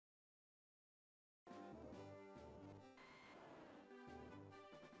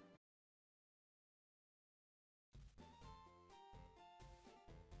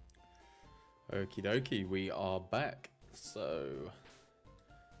Okie dokie, we are back. So,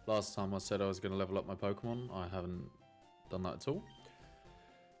 last time I said I was going to level up my Pokemon. I haven't done that at all.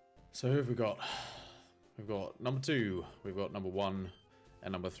 So who have we got? We've got number 2, we've got number 1,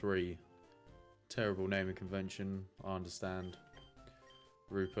 and number 3. Terrible naming convention, I understand.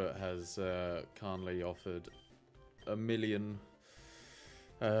 Rupert has kindly offered a million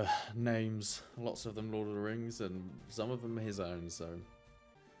names, lots of them Lord of the Rings, and some of them his own, so...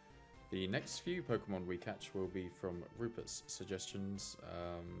 The next few Pokemon we catch will be from Rupert's suggestions,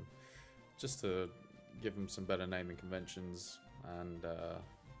 just to give him some better naming conventions, and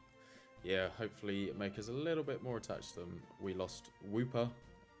yeah, hopefully make us a little bit more attached to them. We lost Wooper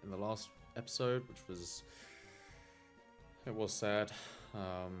in the last episode, which was... it was sad.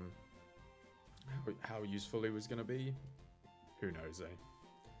 How useful he was going to be, who knows,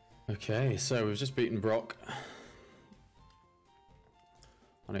 eh? Okay, so we've just beaten Brock.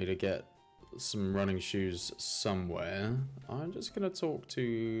 I need to get some running shoes somewhere. I'm just going to talk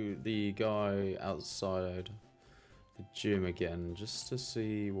to the guy outside the gym again, just to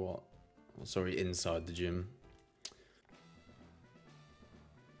see what... sorry, inside the gym.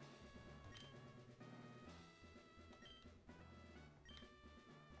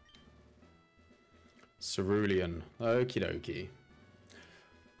 Cerulean. Okie dokie.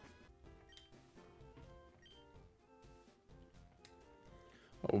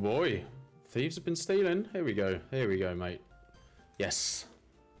 Oh boy, thieves have been stealing. Here we go, mate. Yes.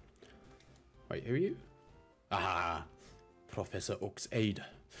 Wait, who are you? Ah, Professor Oak's aide.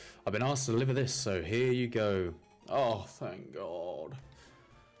 I've been asked to deliver this, so here you go. Oh, thank God.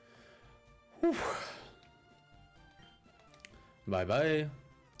 Whew. Bye bye.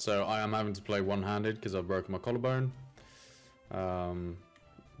 So I am having to play one-handed because I've broken my collarbone.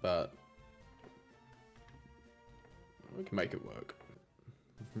 But we can make it work.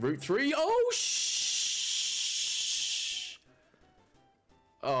 Route 3. Oh, shh!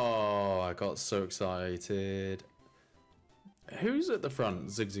 Oh, I got so excited. Who's at the front?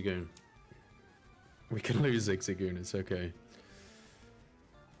 Zigzagoon. We can lose Zigzagoon, it's okay.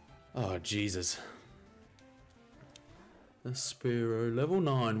 Oh, Jesus. The Spearow, level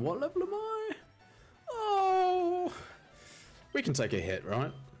 9. What level am I? Oh! We can take a hit,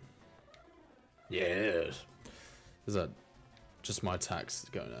 right? Yes. Is that... just my attacks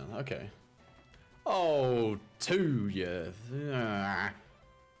going down? Okay. Oh, 2, yeah.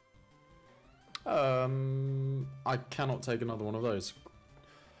 I cannot take another one of those.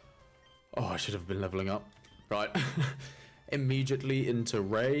 Oh, I should have been leveling up. Right. Immediately into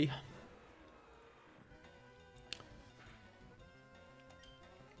Ray.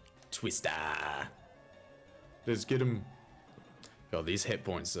 Twister. Let's get him. God, these hit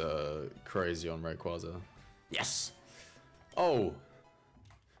points are crazy on Rayquaza. Yes! Oh!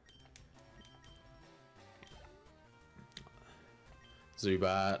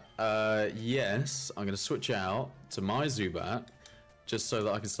 Zubat. Yes, I'm going to switch out to my Zubat, just so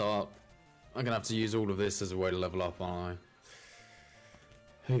that I can start... I'm going to have to use all of this as a way to level up, aren't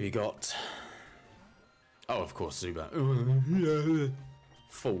I? Who have you got? Oh, of course, Zubat.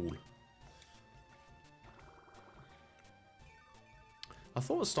 Fool. I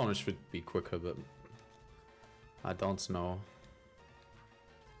thought Astonish would be quicker, but... I don't know.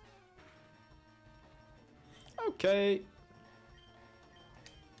 Okay.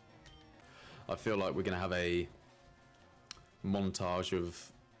 I feel like we're gonna have a montage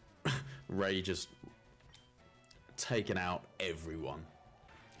of Ray just taking out everyone.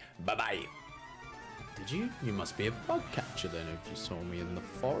 Bye bye. Did you? You must be a bug catcher then if you saw me in the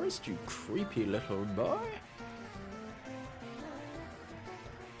forest, you creepy little boy.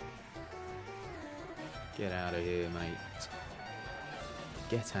 Get out of here, mate.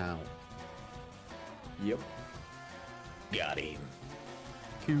 Get out. Yep. Got him.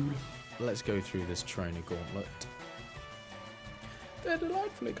 Cool. Let's go through this training gauntlet. They're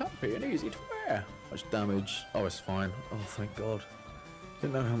delightfully comfy and easy to wear. Much damage. Oh, it's fine. Oh, thank God.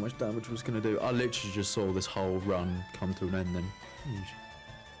 Didn't know how much damage was going to do. I literally just saw this whole run come to an end then.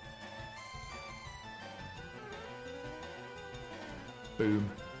 Boom.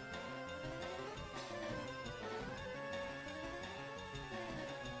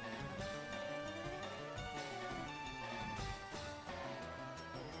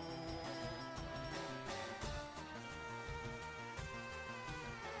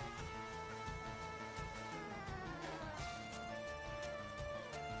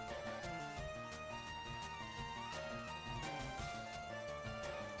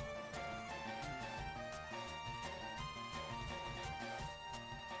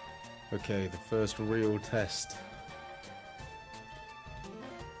 Okay, the first real test.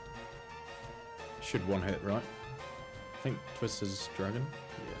 Should one hit, right? I think Twister's dragon.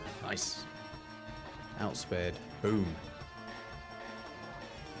 Yeah, nice. Outspared. Boom.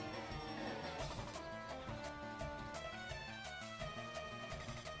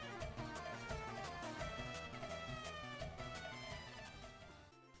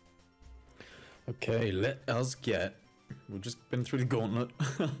 Okay, let us get... We've just been through the gauntlet.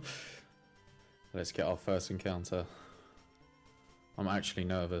 Let's get our first encounter. I'm actually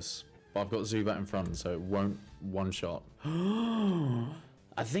nervous. But I've got Zubat in front, so it won't one-shot.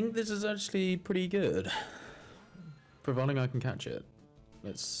 I think this is actually pretty good. Providing I can catch it.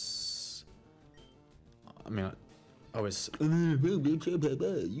 Let's... I mean... Oh, it's...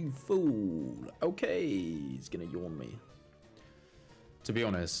 You fool! Okay, he's gonna yawn me. To be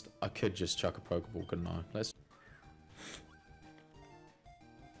honest, I could just chuck a Pokeball, couldn't I? Let's...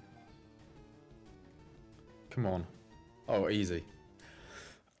 Come on. Oh, easy.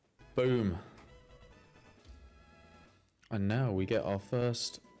 Boom. And now we get our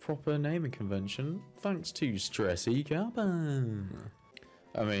first proper naming convention, thanks to Stressy Kappa.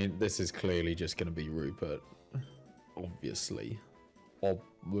 I mean, this is clearly just going to be Rupert. Obviously.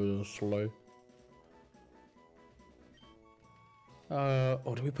 Obviously.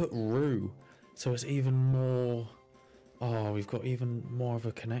 Or do we put Rue? So it's even more... Oh, we've got even more of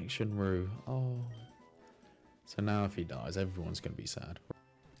a connection, Rue. Oh. So now if he dies, everyone's going to be sad.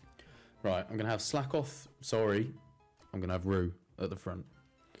 Right, I'm going to have Slackoth. Sorry. I'm going to have Rue at the front.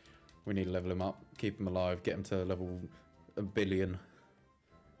 We need to level him up, keep him alive, get him to level 1 billion.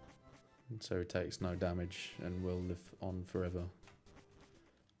 So he takes no damage and will live on forever.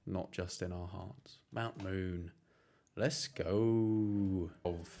 Not just in our hearts. Mount Moon. Let's go.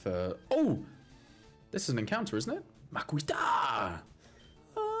 Oh! This is an encounter, isn't it? Makuita!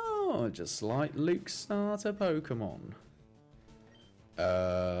 Oh, just like Luke's starter Pokemon.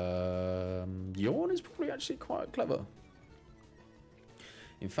 Yawn is probably actually quite clever.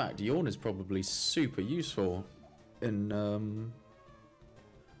 In fact, Yawn is probably super useful in a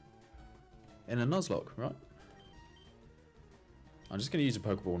Nuzlocke, right? I'm just going to use a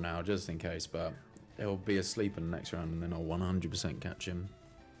Pokeball now, just in case, but he'll be asleep in the next round, and then I'll 100% catch him.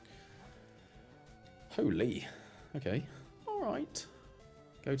 Holy. Okay. Alright.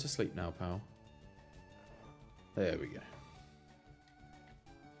 Go to sleep now, pal. There we go.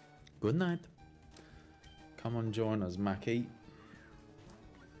 Good night. Come on, join us, Mackie.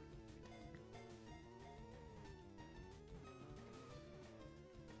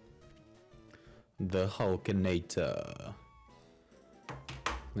 The Hulkinator.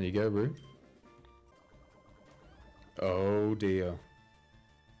 There you go, Roo. Oh dear.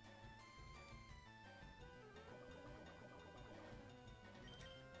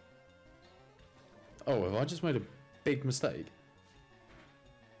 Oh, have I just made a big mistake?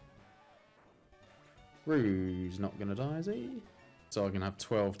 Roo's not gonna die, is he? So I can have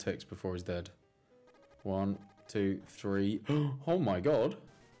 12 ticks before he's dead. 1, 2, 3. Oh my god.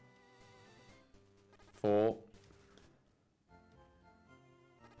 4,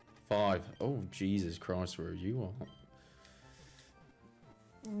 5. Oh, Jesus Christ, Roo, you are.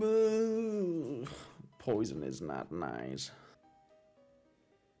 Poison is not nice.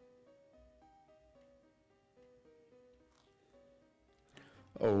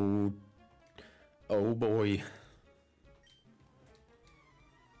 Oh. Oh boy.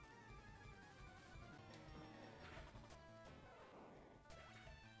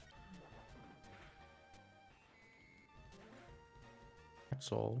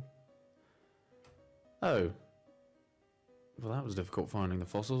 That's all. Oh. Well, that was difficult finding the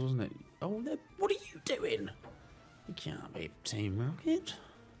fossils, wasn't it? Oh, what are you doing? You can't be Team Rocket.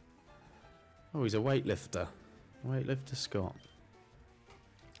 Oh, he's a weightlifter. Weightlifter Scott.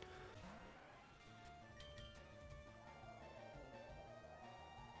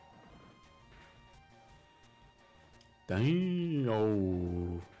 Dang.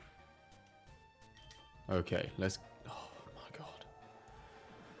 Oh. Okay, let's... Oh my god.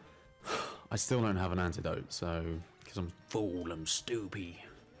 I still don't have an antidote, so... Because I'm full, I'm stupid.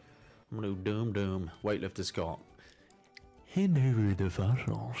 I'm a little dumb. Weightlifter Scott. Hello, the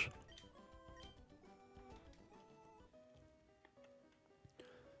fossils.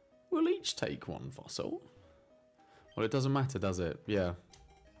 We'll each take one fossil. Well, it doesn't matter, does it? Yeah.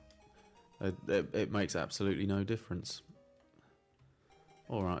 It makes absolutely no difference.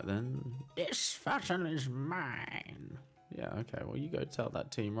 Alright then. This fossil is mine. Yeah, okay, well you go tell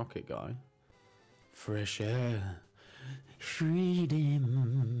that Team Rocket guy. Fresh air.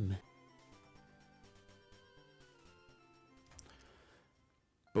 Freedom.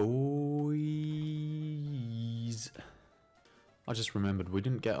 Boys. I just remembered we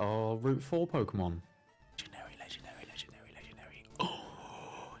didn't get our Route 4 Pokemon. Legendary.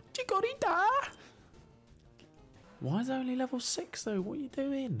 Oh, Chikorita! Why is it only level 6 though? What are you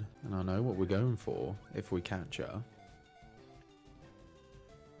doing? And I know what we're going for if we catch her.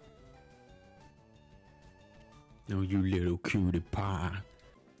 Oh, you little cutie pie.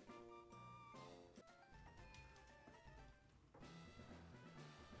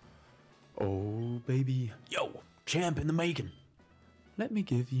 Oh, baby. Yo, champ in the making. Let me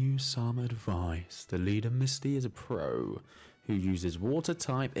give you some advice. The leader, Misty, is a pro who uses water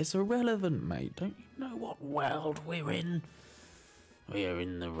type. It's irrelevant, mate. Don't you know what world we're in? We're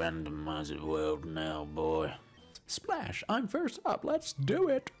in the randomizer world now, boy. Splash, I'm first up. Let's do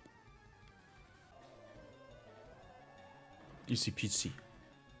it. Easy peasy.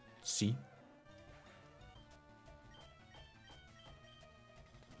 See?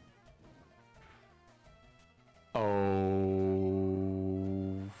 Oh.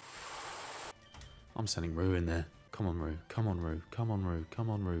 I'm sending Roo in there. Come on, Roo. Come on, Roo. Come on, Roo.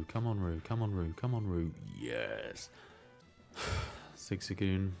 Come on, Roo. Come on, Roo. Come on, Roo. Come on, Roo. Yes.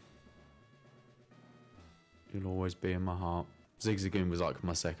 Zigzagoon. You'll always be in my heart. Zigzagoon was like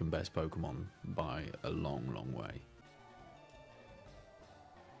my second best Pokemon by a long, long way.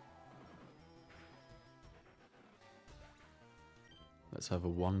 Let's have a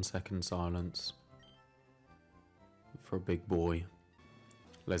 1 second silence for a big boy.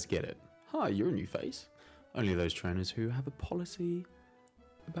 Let's get it. Hi, you're a new face. Only those trainers who have a policy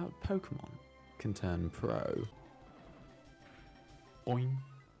about Pokemon can turn pro. Oin.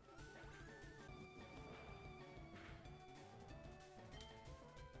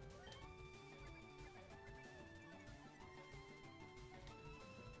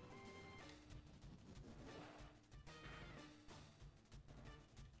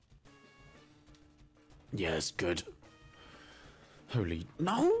 Yes, good. Holy...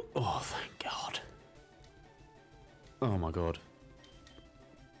 No! Oh, thank God. Oh, my God.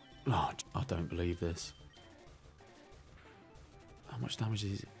 Oh, I don't believe this. How much damage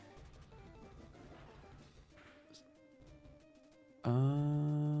is it?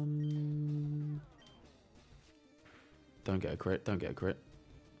 Don't get a crit. Don't get a crit.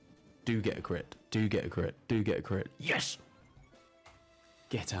 Do get a crit. Do get a crit. Do get a crit. Yes!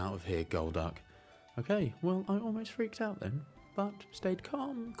 Get out of here, Golduck. Okay, well, I almost freaked out then, but stayed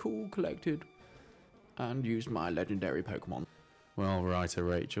calm, cool, collected, and used my legendary Pokemon. Well, righto,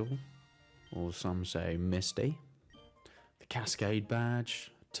 Rachel, or some say Misty. The Cascade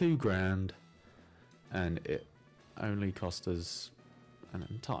badge, $2,000, and it only cost us an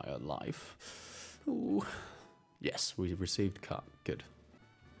entire life. Ooh. Yes, we received cut. Good.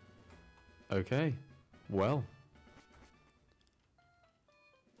 Okay, well.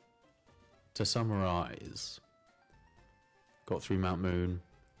 To summarise, got through Mount Moon,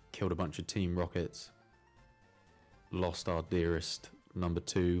 killed a bunch of Team Rockets, lost our dearest number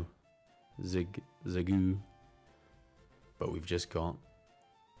 2, Zigzagoon, but we've just got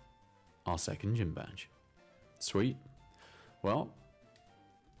our second gym badge. Sweet. Well,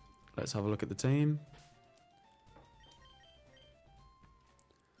 let's have a look at the team.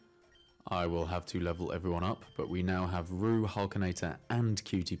 I will have to level everyone up, but we now have Roo, Hulkinator, and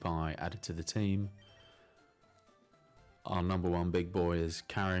Cutie Pie added to the team. Our number 1 big boy is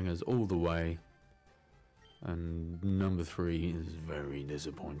carrying us all the way, and number 3 is very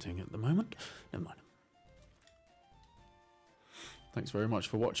disappointing at the moment. Never mind. Thanks very much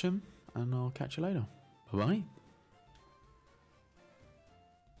for watching, and I'll catch you later. Bye-bye.